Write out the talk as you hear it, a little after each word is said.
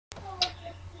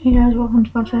Hey guys, welcome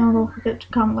to my channel. Don't forget to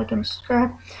comment, like, and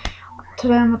subscribe.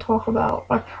 Today I'm going to talk about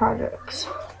my projects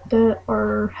that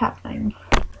are happening.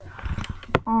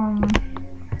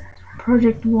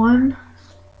 Project 1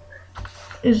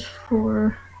 is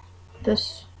for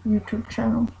this YouTube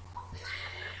channel.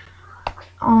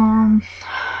 I'm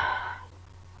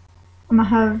going to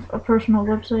have a personal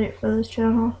website for this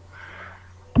channel,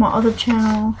 my other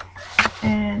channel,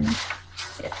 and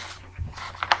yeah.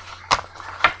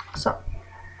 So,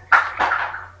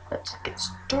 let's get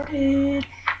started.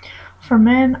 For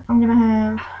men, I'm gonna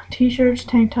have t-shirts,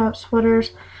 tank tops,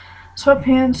 sweaters,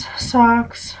 sweatpants,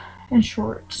 socks, and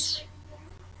shorts.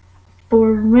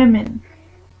 For women,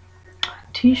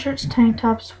 t-shirts, tank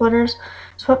tops, sweaters,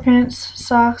 sweatpants,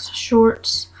 socks,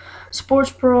 shorts,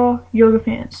 sports bra, yoga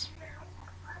pants.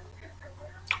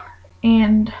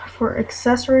 And for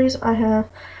accessories, I have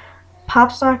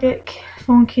pop socket,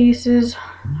 phone cases.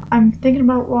 I'm thinking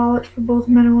about wallets for both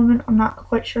men and women. I'm not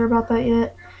quite sure about that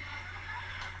yet.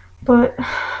 But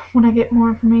when I get more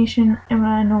information and when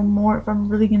I know more if I'm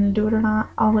really going to do it or not,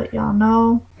 I'll let y'all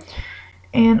know.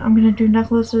 And I'm going to do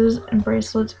necklaces and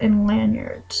bracelets and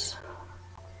lanyards.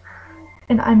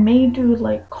 And I may do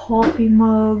like coffee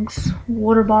mugs,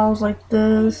 water bottles like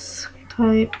this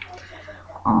type.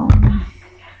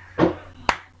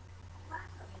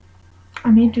 I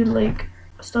may do like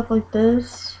stuff like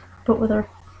this, but with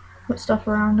stuff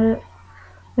around it.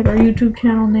 Like our YouTube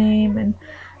channel name and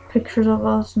pictures of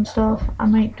us and stuff. I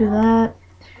might do that.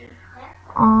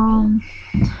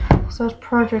 So that's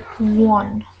project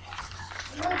 1.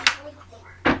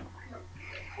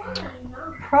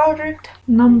 Project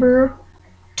number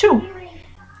 2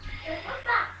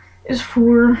 is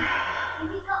for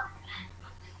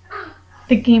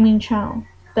the gaming channel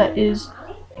that is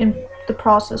in the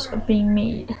process of being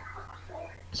made.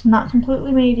 It's not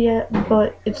completely made yet,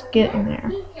 but it's getting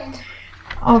there.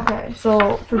 Okay,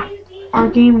 so for our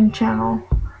gaming channel,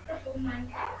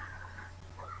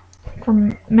 for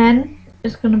men,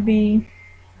 it's going to be,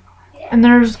 and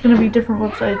there's going to be different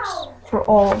websites for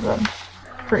all of them.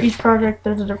 For each project,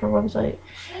 there's a different website,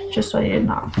 just so you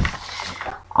know.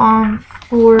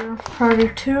 For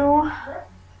project 2,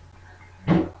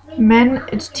 men,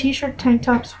 it's t-shirt, tank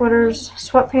top, sweaters,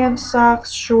 sweatpants,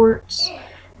 socks, shorts.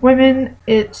 Women,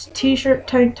 it's t-shirt,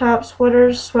 tank top,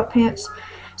 sweaters, sweatpants,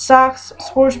 socks,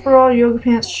 sports bra, yoga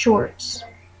pants, shorts.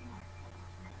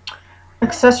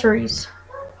 Accessories,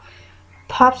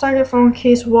 pop socket, phone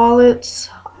case,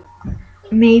 wallets,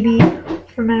 maybe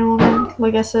for men and women.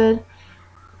 Like I said,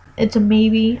 it's a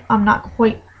maybe. I'm not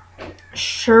quite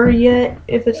sure yet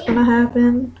if it's gonna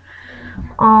happen.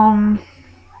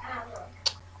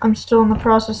 I'm still in the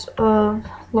process of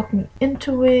looking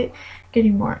into it,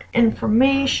 getting more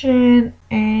information,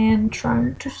 and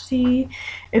trying to see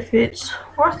if it's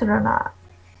worth it or not.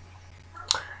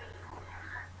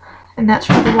 And that's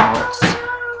for the wallets.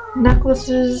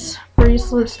 Necklaces,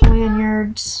 bracelets,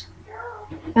 lanyards,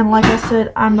 and like I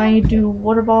said, I might do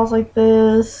water bottles like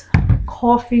this,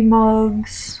 coffee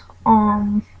mugs,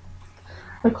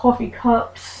 like coffee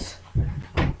cups,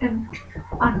 and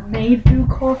I may do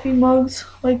coffee mugs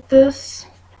like this.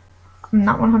 I'm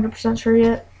not 100% sure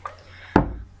yet.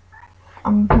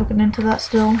 I'm looking into that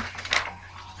still.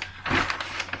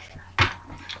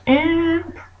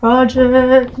 And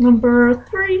project number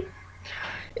 3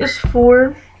 is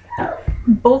for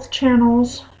both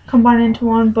channels combined into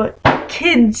one, but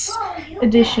kids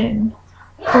edition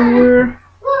for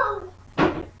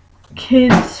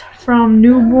kids from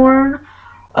newborn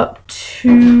up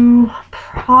to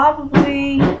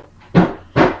probably,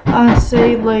 I'd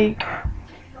say like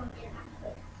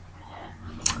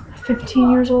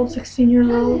 15 years old, 16 years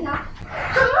old.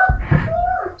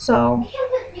 So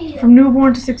from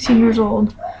newborn to 16 years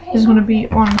old is going to be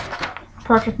on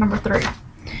project number 3.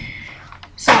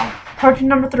 So project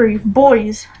number 3,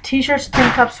 boys, t-shirts,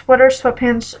 tank tops, sweaters,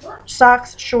 sweatpants,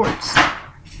 socks, shorts.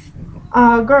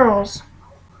 Girls,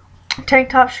 tank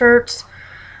top, shirts,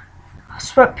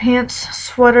 sweatpants,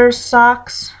 sweaters,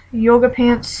 socks, yoga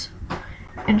pants,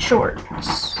 and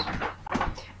shorts.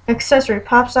 Accessory,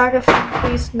 pop socket, phone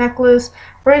case, necklace,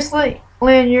 bracelet,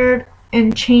 lanyard,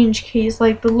 and change case.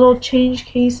 Like the little change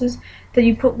cases that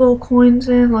you put little coins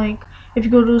in. Like if you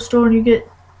go to the store and you get,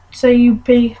 say you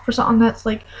pay for something that's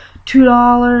like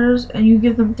 $2 and you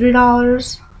give them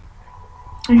 $3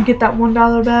 and you get that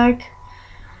 $1 back,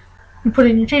 you put it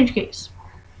in your change case.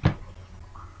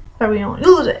 That way you don't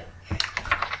lose it.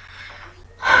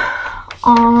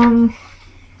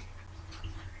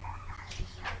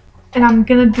 And I'm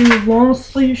gonna do long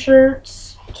sleeve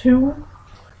shirts too.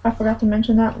 I forgot to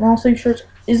mention that. Long sleeve shirts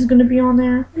is gonna be on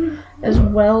there as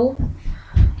well.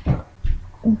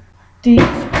 these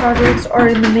projects are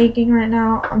in the making right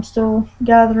now. I'm still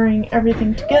gathering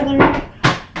everything together.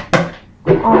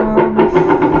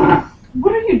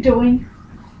 What are you doing?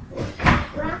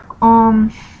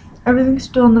 Everything's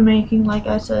still in the making, like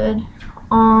I said.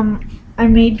 I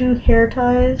may do hair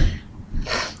ties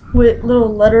with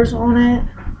little letters on it.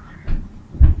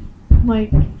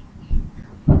 Like,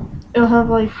 it'll have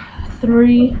like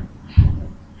 3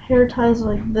 hair ties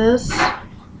like this.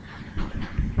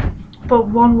 But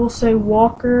one will say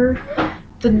Walker,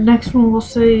 the next one will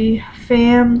say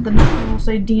Fam, the next one will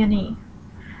say DNE.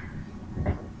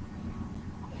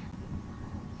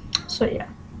 So yeah,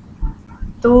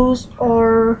 those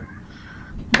are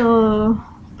the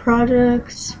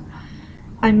projects.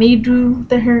 I may do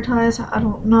the hair ties, I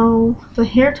don't know. The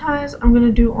hair ties I'm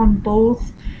gonna do on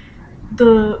both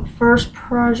the first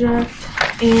project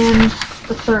and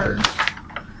the third.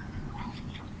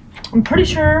 I'm pretty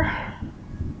sure,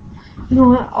 you know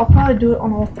what, I'll probably do it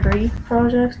on all 3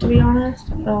 projects, to be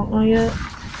honest. I don't know yet.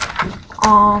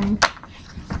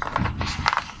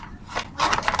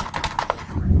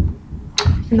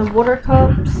 And the water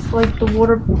cups, like the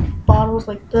water bottles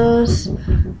like this,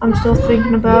 I'm still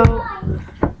thinking about.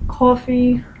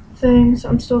 Coffee things,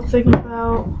 I'm still thinking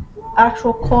about.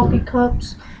 Actual coffee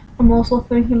cups, I'm also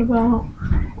thinking about.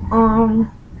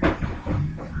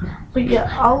 But yeah,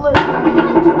 I'll let you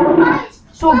know.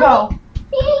 So go.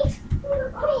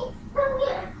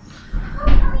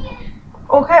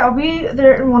 Okay, I'll be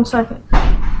there in 1 second.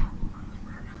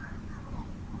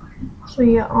 So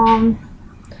yeah,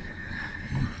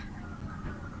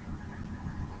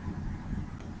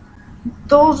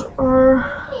 those are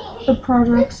the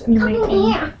projects in the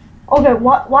making. Okay,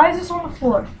 why is this on the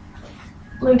floor?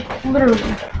 Like, literally.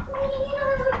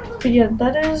 But yeah,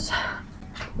 that is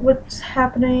what's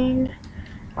happening.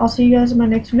 I'll see you guys in my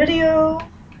next video.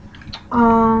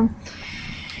 Yeah,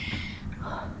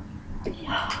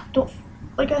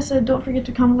 like I said, don't forget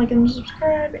to comment, like, and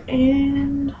subscribe,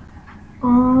 and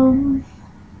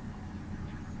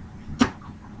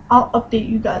I'll update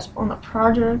you guys on the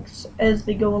projects as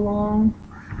they go along.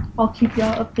 I'll keep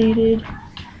y'all updated.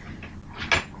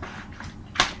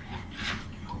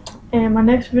 And my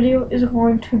next video is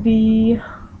going to be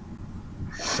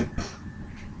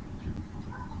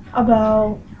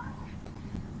about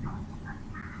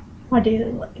my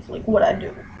daily life, like what I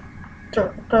do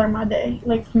during my day,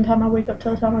 like from the time I wake up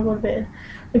till the time I go to bed,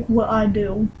 like what I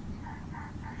do.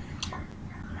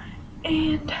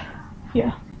 And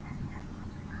yeah,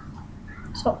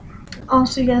 so I'll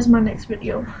see you guys in my next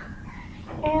video,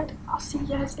 and I'll see you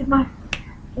guys in my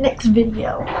next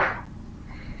video.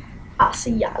 I'll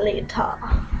see y'all later.